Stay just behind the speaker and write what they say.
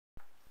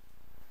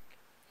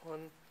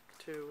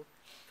2,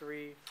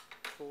 3,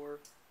 4,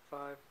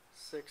 5,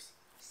 6,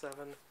 7,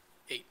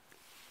 8.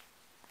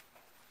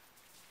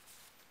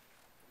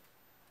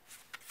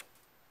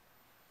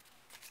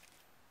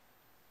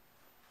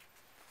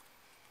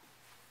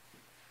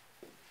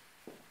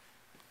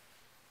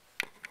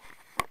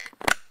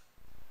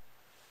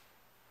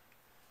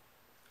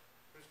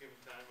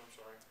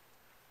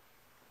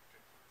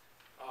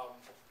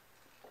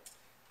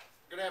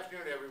 Good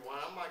afternoon,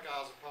 everyone. I'm Mike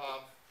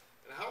Ozapov,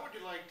 and how would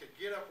you like to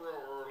get up real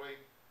early,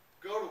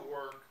 go to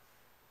work,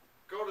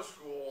 go to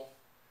school,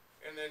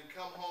 and then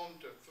come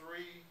home to 3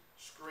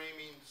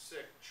 screaming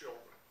sick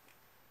children?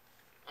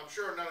 I'm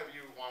sure none of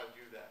you want to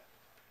do that,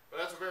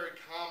 but that's a very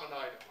common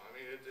item. I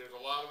mean, there's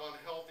a lot of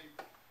unhealthy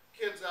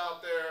kids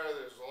out there.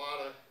 There's a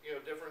lot of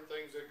different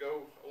things that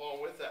go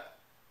along with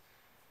that.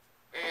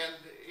 And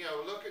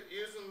look at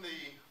using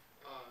the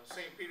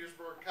St.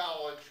 Petersburg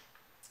College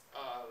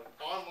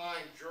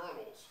online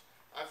journals.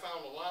 I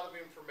found a lot of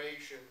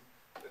information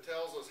that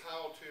tells us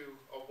how to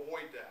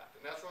avoid that,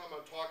 and that's what I'm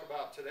going to talk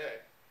about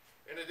today.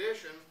 In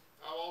addition,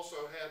 I've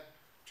also had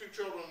 2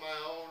 children of my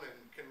own and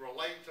can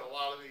relate to a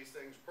lot of these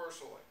things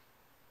personally.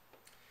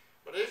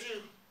 But as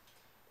you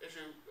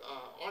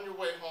on your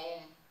way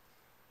home,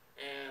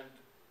 and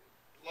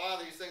a lot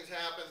of these things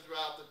happen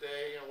throughout the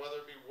day,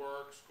 whether it be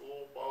work,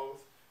 school,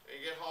 both, and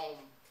you get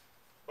home,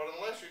 but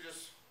unless you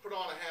just put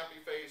on a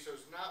happy face,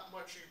 there's not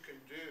much you can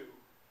do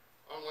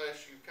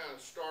unless you kind of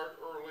start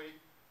early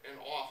and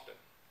often.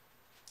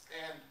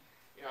 And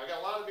I got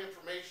a lot of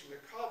information to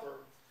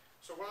cover,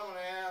 so what I'm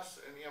going to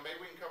ask, and maybe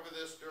we can cover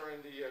this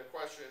during the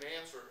question and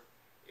answer,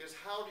 is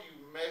how do you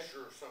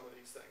measure some of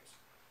these things?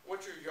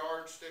 What's your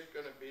yardstick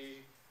going to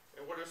be,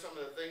 and what are some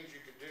of the things you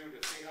could do to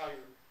see how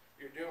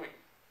you're doing?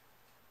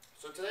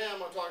 So today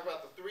I'm going to talk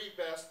about the 3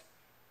 best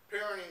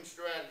parenting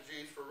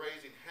strategies for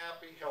raising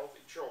happy,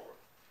 healthy children.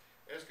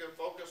 And it's going to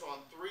focus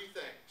on 3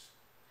 things: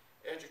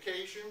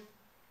 education,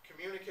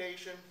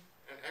 communication,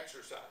 and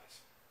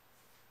exercise.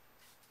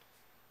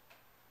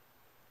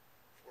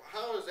 Well,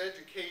 how does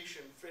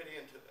education fit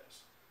into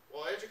this?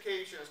 Well,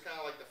 education is kind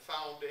of like the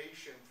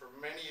foundation for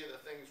many of the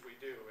things we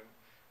do,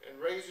 and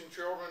raising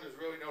children is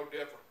really no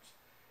different.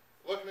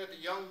 Looking at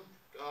the Young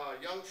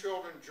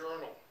Children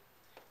Journal,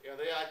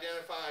 they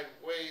identified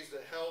ways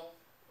to help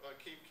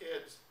keep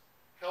kids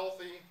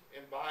healthy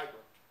and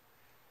vibrant.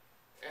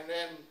 And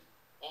then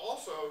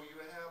also you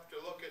have to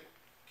look at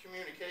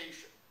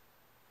communication.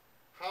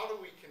 How do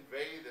we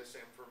convey this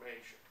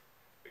information?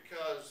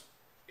 Because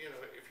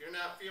if you're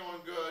not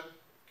feeling good,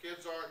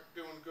 kids aren't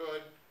doing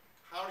good,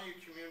 how do you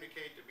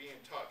communicate to be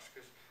in touch?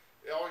 Because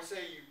they always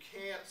say you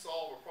can't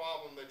solve a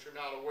problem that you're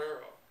not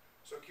aware of.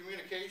 So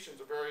communication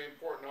is a very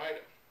important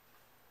item.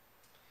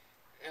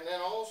 And then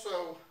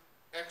also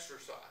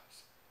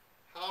exercise.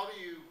 How do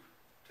you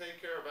take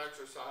care of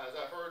exercise?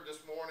 I've heard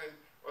this morning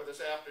or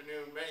this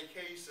afternoon many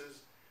cases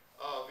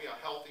of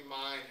healthy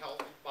mind,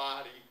 healthy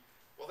body.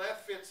 Well,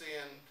 that fits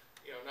in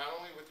not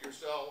only with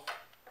yourself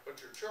but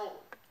your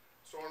children.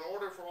 So in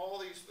order for all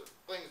these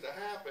things to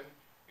happen,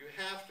 you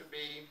have to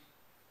be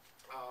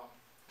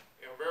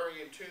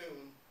very in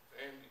tune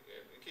and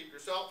keep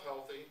yourself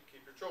healthy,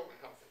 keep your children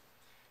healthy.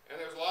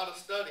 And there's a lot of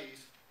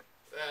studies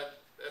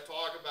that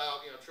talk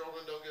about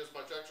children don't get as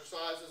much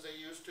exercise as they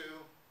used to,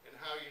 and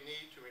how you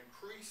need to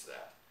increase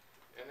that.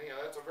 And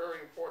that's a very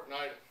important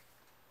item.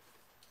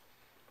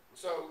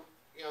 So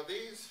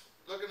these,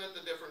 looking at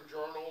the different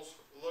journals,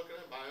 looking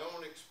at my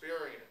own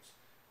experience,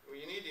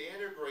 you need to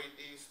integrate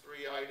these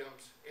 3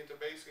 items into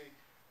basically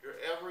your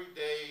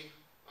everyday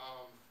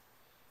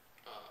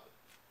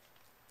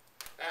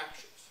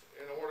actions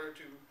in order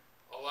to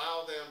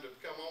allow them to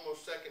become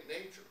almost second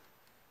nature.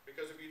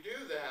 Because if you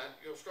do that,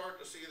 you'll start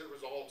to see the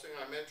results. And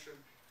I mentioned,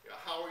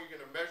 how are you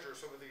going to measure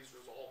some of these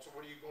results, and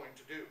what are you going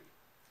to do?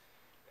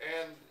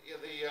 And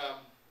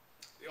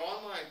the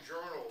online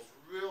journals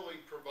really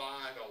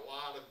provide a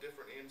lot of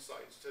different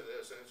insights to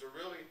this, and it's a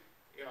really,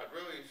 I'd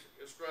really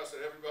stress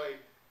that everybody,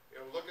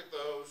 look at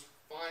those,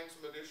 find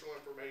some additional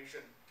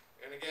information,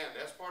 and again,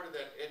 that's part of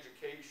that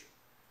education,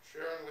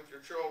 sharing with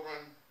your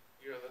children,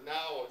 the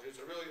knowledge. It's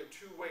really a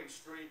 2-way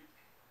street.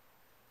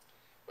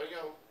 But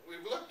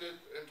we've looked at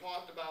and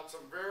talked about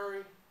some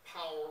very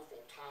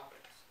powerful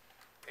topics,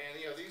 and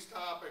these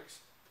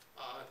topics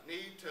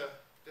need to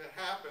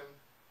happen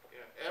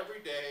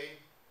every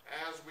day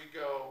as we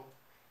go,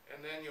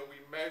 and then we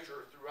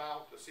measure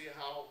throughout to see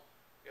how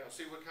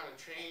see what kind of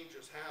change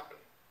is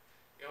happening.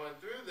 And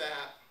through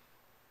that,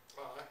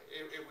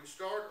 if we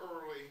start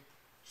early,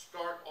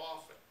 start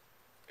often,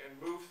 and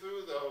move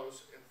through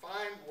those and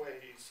find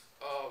ways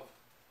of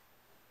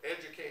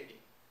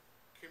educating,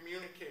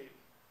 communicating,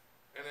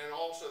 and then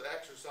also the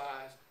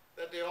exercise,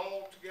 that they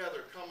all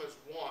together come as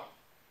one.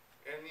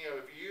 And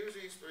if you use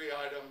these 3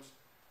 items,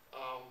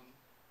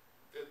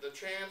 the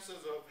chances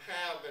of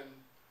having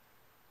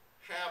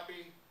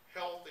happy,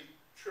 healthy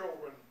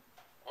children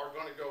are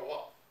going to go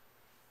up.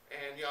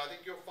 And I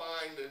think you'll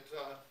find that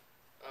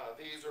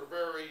these are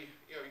very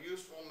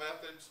useful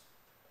methods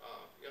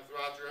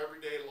throughout your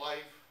everyday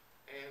life.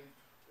 And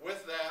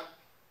with that,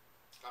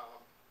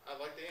 I'd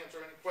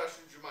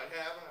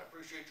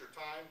your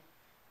time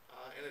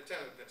and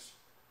attentiveness.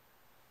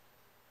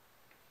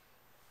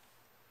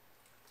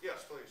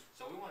 Yes, please.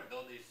 So we want to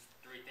build these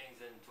 3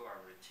 things into our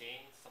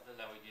routine, something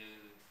that we do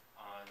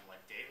on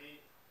like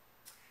daily.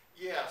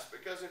 Yes,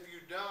 because if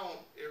you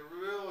don't, it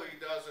really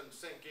doesn't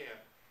sink in.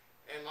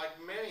 And like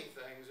many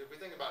things, if we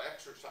think about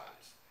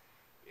exercise,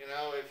 you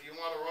know, if you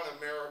want to run a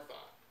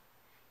marathon,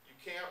 you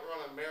can't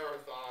run a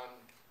marathon,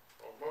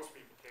 or most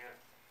people can't,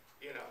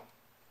 you know,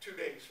 2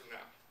 days from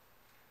now.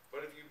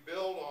 But if you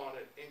build on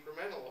it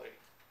incrementally,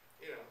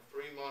 you know,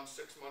 3 months,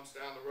 6 months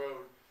down the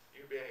road,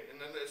 and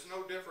then it's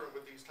no different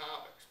with these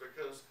topics,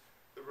 because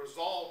the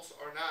results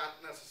are not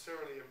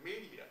necessarily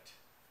immediate.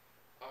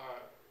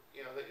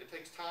 You know, it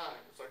takes time.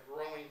 It's like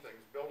growing things,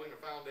 building a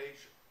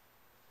foundation.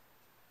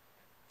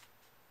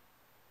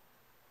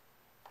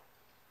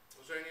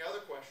 Was there any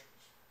other questions?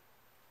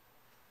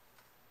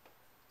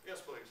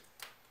 Yes, please.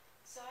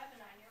 So I have a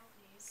 9-year-old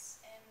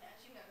niece, and as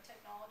you know,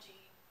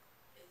 technology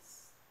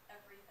is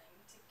everything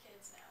to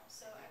kids now.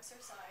 So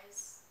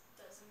exercise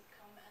doesn't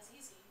come as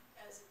easy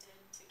as it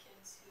did to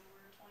kids who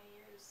were 20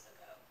 years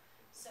ago.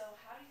 So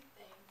how do you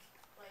think,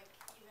 like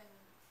even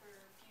for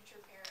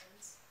future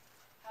parents,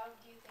 how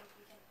do you think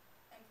we can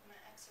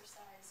implement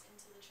exercise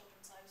into the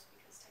children's lives,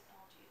 because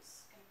technology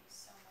is going to be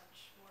so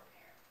much more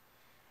apparent?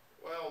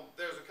 Well,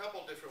 there's a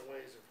couple different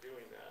ways of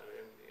doing that,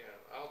 and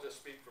I'll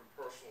just speak from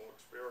personal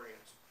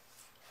experience.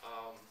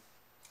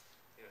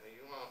 You know,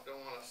 you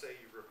don't want to say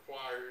you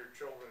require your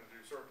children to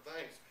do certain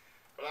things,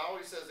 but I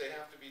always says they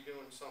have to be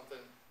doing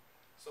something,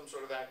 some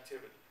sort of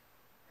activity.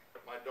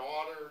 My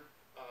daughter,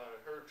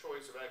 her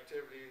choice of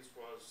activities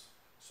was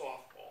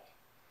softball.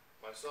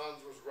 My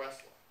son's was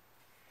wrestling.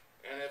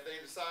 And if they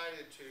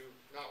decided to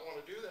not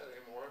want to do that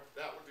anymore,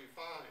 that would be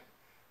fine.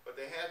 But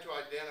they had to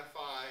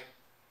identify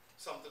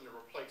something to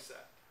replace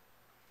that.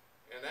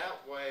 And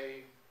that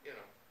way, you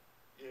know,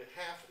 you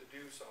have to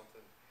do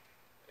something.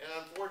 And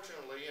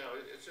unfortunately, you know,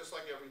 it's just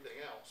like everything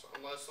else.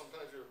 Unless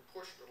sometimes you're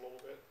pushed a little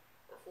bit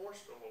or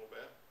forced a little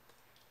bit,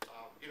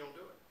 you don't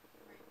do it.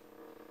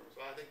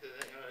 So I think that,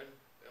 you know,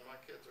 and my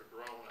kids are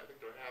grown. I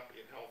think they're happy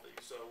and healthy.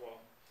 So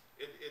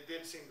it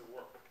did seem to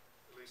work,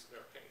 at least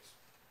in their case.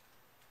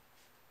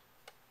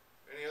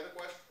 Any other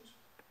questions?